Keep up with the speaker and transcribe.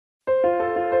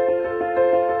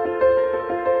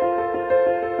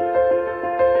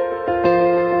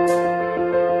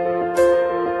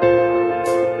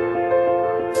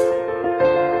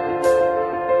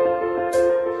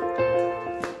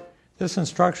This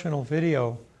instructional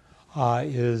video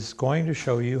is going to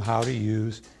show you how to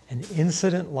use an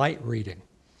incident light reading.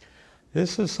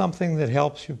 This is something that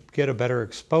helps you get a better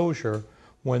exposure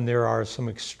when there are some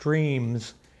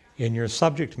extremes in your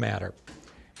subject matter.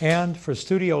 And for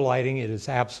studio lighting, it is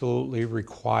absolutely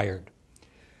required.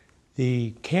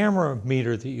 The camera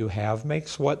meter that you have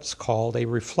makes what's called a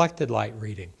reflected light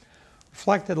reading.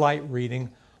 Reflected light reading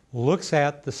looks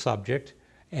at the subject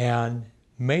and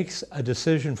makes a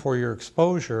decision for your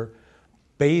exposure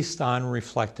based on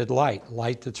reflected light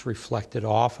that's reflected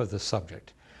off of the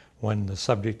subject. When the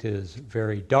subject is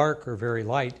very dark or very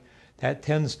light, that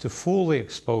tends to fool the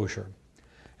exposure.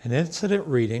 An incident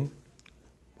reading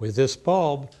with this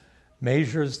bulb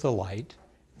measures the light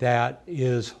that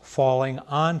is falling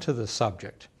onto the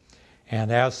subject,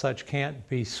 and as such can't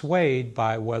be swayed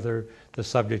by whether the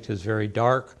subject is very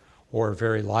dark or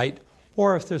very light,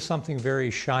 or if there's something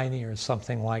very shiny or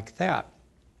something like that.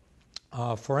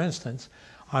 For instance,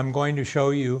 I'm going to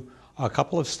show you a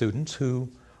couple of students who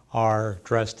are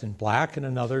dressed in black and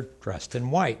another dressed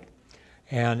in white.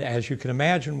 And as you can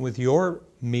imagine, with your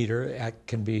meter, it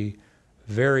can be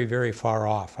very, very far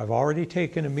off. I've already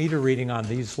taken a meter reading on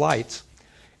these lights,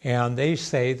 and they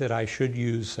say that I should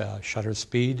use a shutter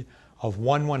speed of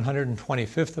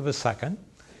 1/125th of a second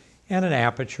and an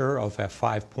aperture of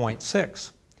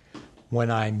f5.6. When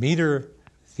I meter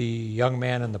the young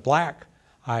man in the black,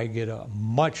 I get a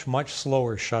much, much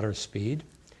slower shutter speed.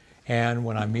 And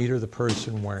when I meter the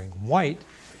person wearing white,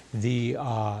 the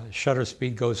shutter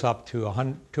speed goes up to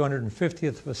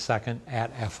 250th of a second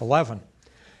at f11.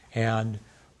 And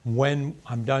when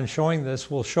I'm done showing this,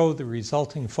 we'll show the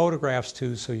resulting photographs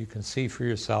too, so you can see for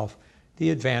yourself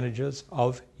the advantages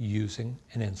of using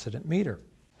an incident meter.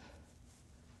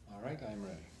 All right, I'm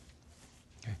ready.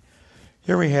 Okay.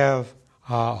 Here we have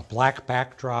a black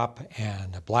backdrop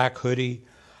and a black hoodie,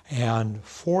 and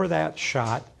for that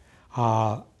shot,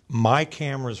 my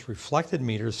camera's reflected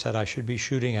meter said I should be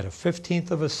shooting at a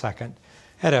 15th of a second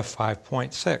at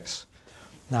f5.6.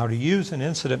 Now, to use an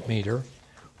incident meter,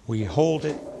 we hold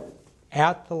it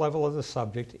at the level of the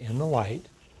subject in the light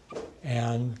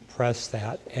and press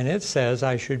that, and it says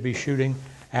I should be shooting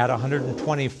at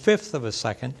 125th of a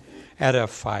second at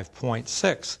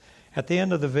f5.6. At the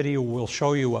end of the video, we'll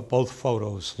show you what both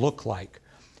photos look like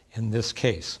in this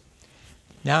case.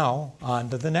 Now, on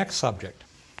to the next subject.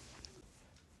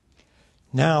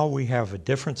 Now we have a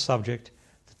different subject.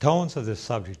 The tones of this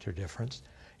subject are different.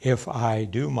 If I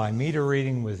do my meter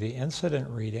reading with the incident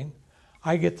reading,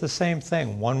 I get the same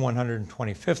thing,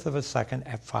 1/125th of a second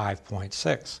at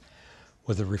 5.6.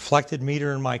 With the reflected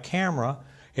meter in my camera,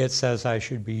 it says I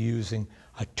should be using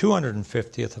a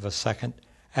 250th of a second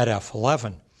at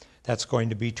f11. That's going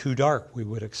to be too dark. We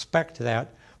would expect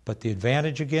that, but the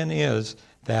advantage again is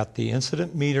that the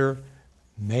incident meter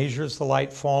measures the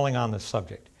light falling on the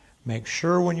subject. Make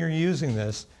sure when you're using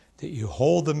this that you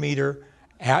hold the meter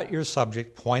at your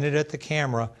subject, point it at the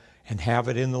camera, and have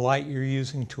it in the light you're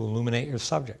using to illuminate your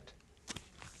subject.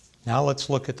 Now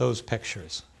let's look at those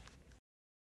pictures.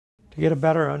 To get a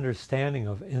better understanding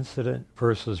of incident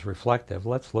versus reflective,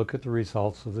 let's look at the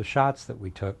results of the shots that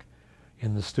we took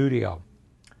in the studio.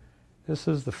 This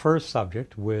is the first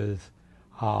subject with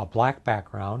a black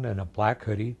background and a black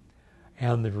hoodie,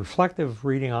 and the reflective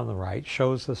reading on the right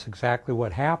shows us exactly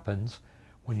what happens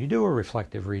when you do a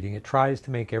reflective reading. It tries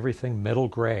to make everything middle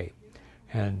gray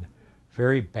and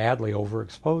very badly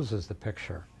overexposes the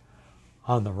picture.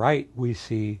 On the right, we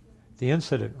see the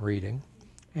incident reading,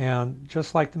 and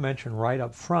just like to mention right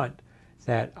up front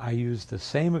that I used the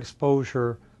same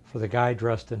exposure for the guy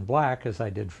dressed in black as I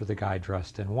did for the guy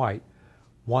dressed in white,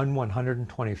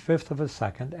 1/125th of a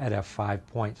second at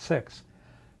f5.6.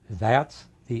 That's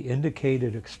the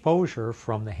indicated exposure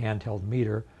from the handheld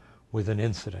meter with an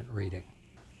incident reading.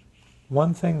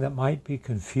 One thing that might be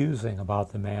confusing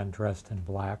about the man dressed in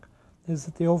black is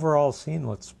that the overall scene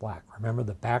looks black. Remember,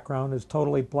 the background is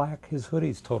totally black, his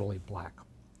hoodie's totally black.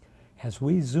 As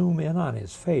we zoom in on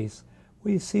his face,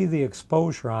 we see the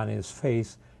exposure on his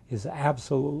face is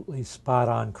absolutely spot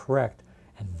on correct,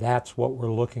 and that's what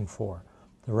we're looking for.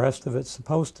 The rest of it's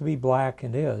supposed to be black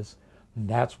and is, and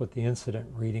that's what the incident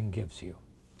reading gives you.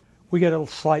 We get a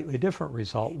slightly different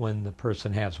result when the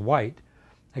person has white.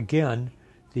 Again,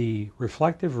 the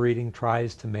reflective reading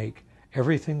tries to make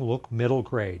everything look middle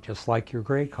gray, just like your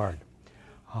gray card.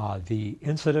 The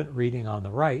incident reading on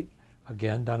the right,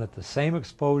 again done at the same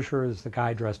exposure as the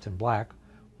guy dressed in black,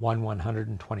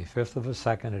 1/125th of a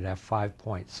second at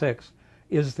f5.6,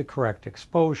 is the correct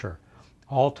exposure.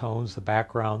 All tones, the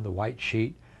background, the white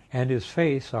sheet, and his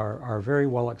face are very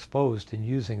well exposed in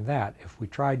using that. If we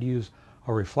tried to use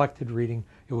a reflected reading,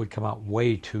 it would come out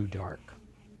way too dark.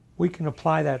 We can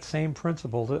apply that same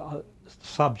principle to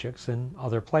subjects in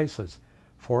other places.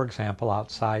 For example,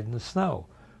 outside in the snow.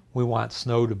 We want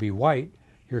snow to be white.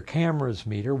 Your camera's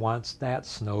meter wants that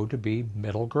snow to be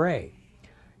middle gray.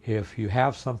 If you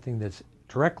have something that's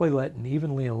directly lit and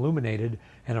evenly illuminated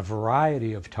in a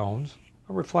variety of tones,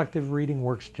 a reflective reading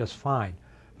works just fine.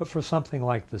 But for something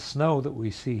like the snow that we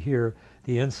see here,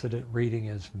 the incident reading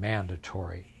is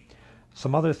mandatory.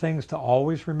 Some other things to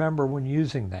always remember when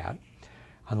using that: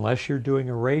 unless you're doing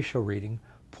a ratio reading,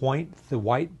 point the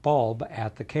white bulb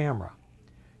at the camera.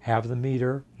 Have the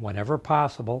meter, whenever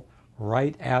possible,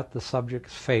 right at the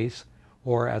subject's face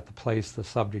or at the place the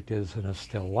subject is in a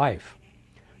still life.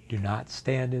 Do not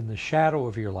stand in the shadow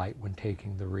of your light when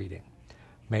taking the reading.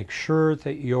 Make sure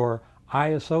that your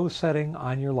ISO setting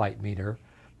on your light meter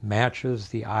matches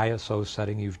the ISO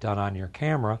setting you've done on your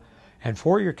camera, and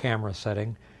for your camera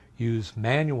setting, use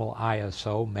manual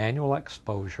ISO, manual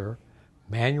exposure,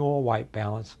 manual white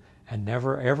balance, and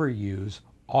never ever use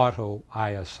auto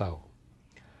ISO.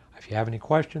 If you have any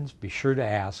questions, be sure to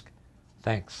ask.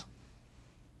 Thanks.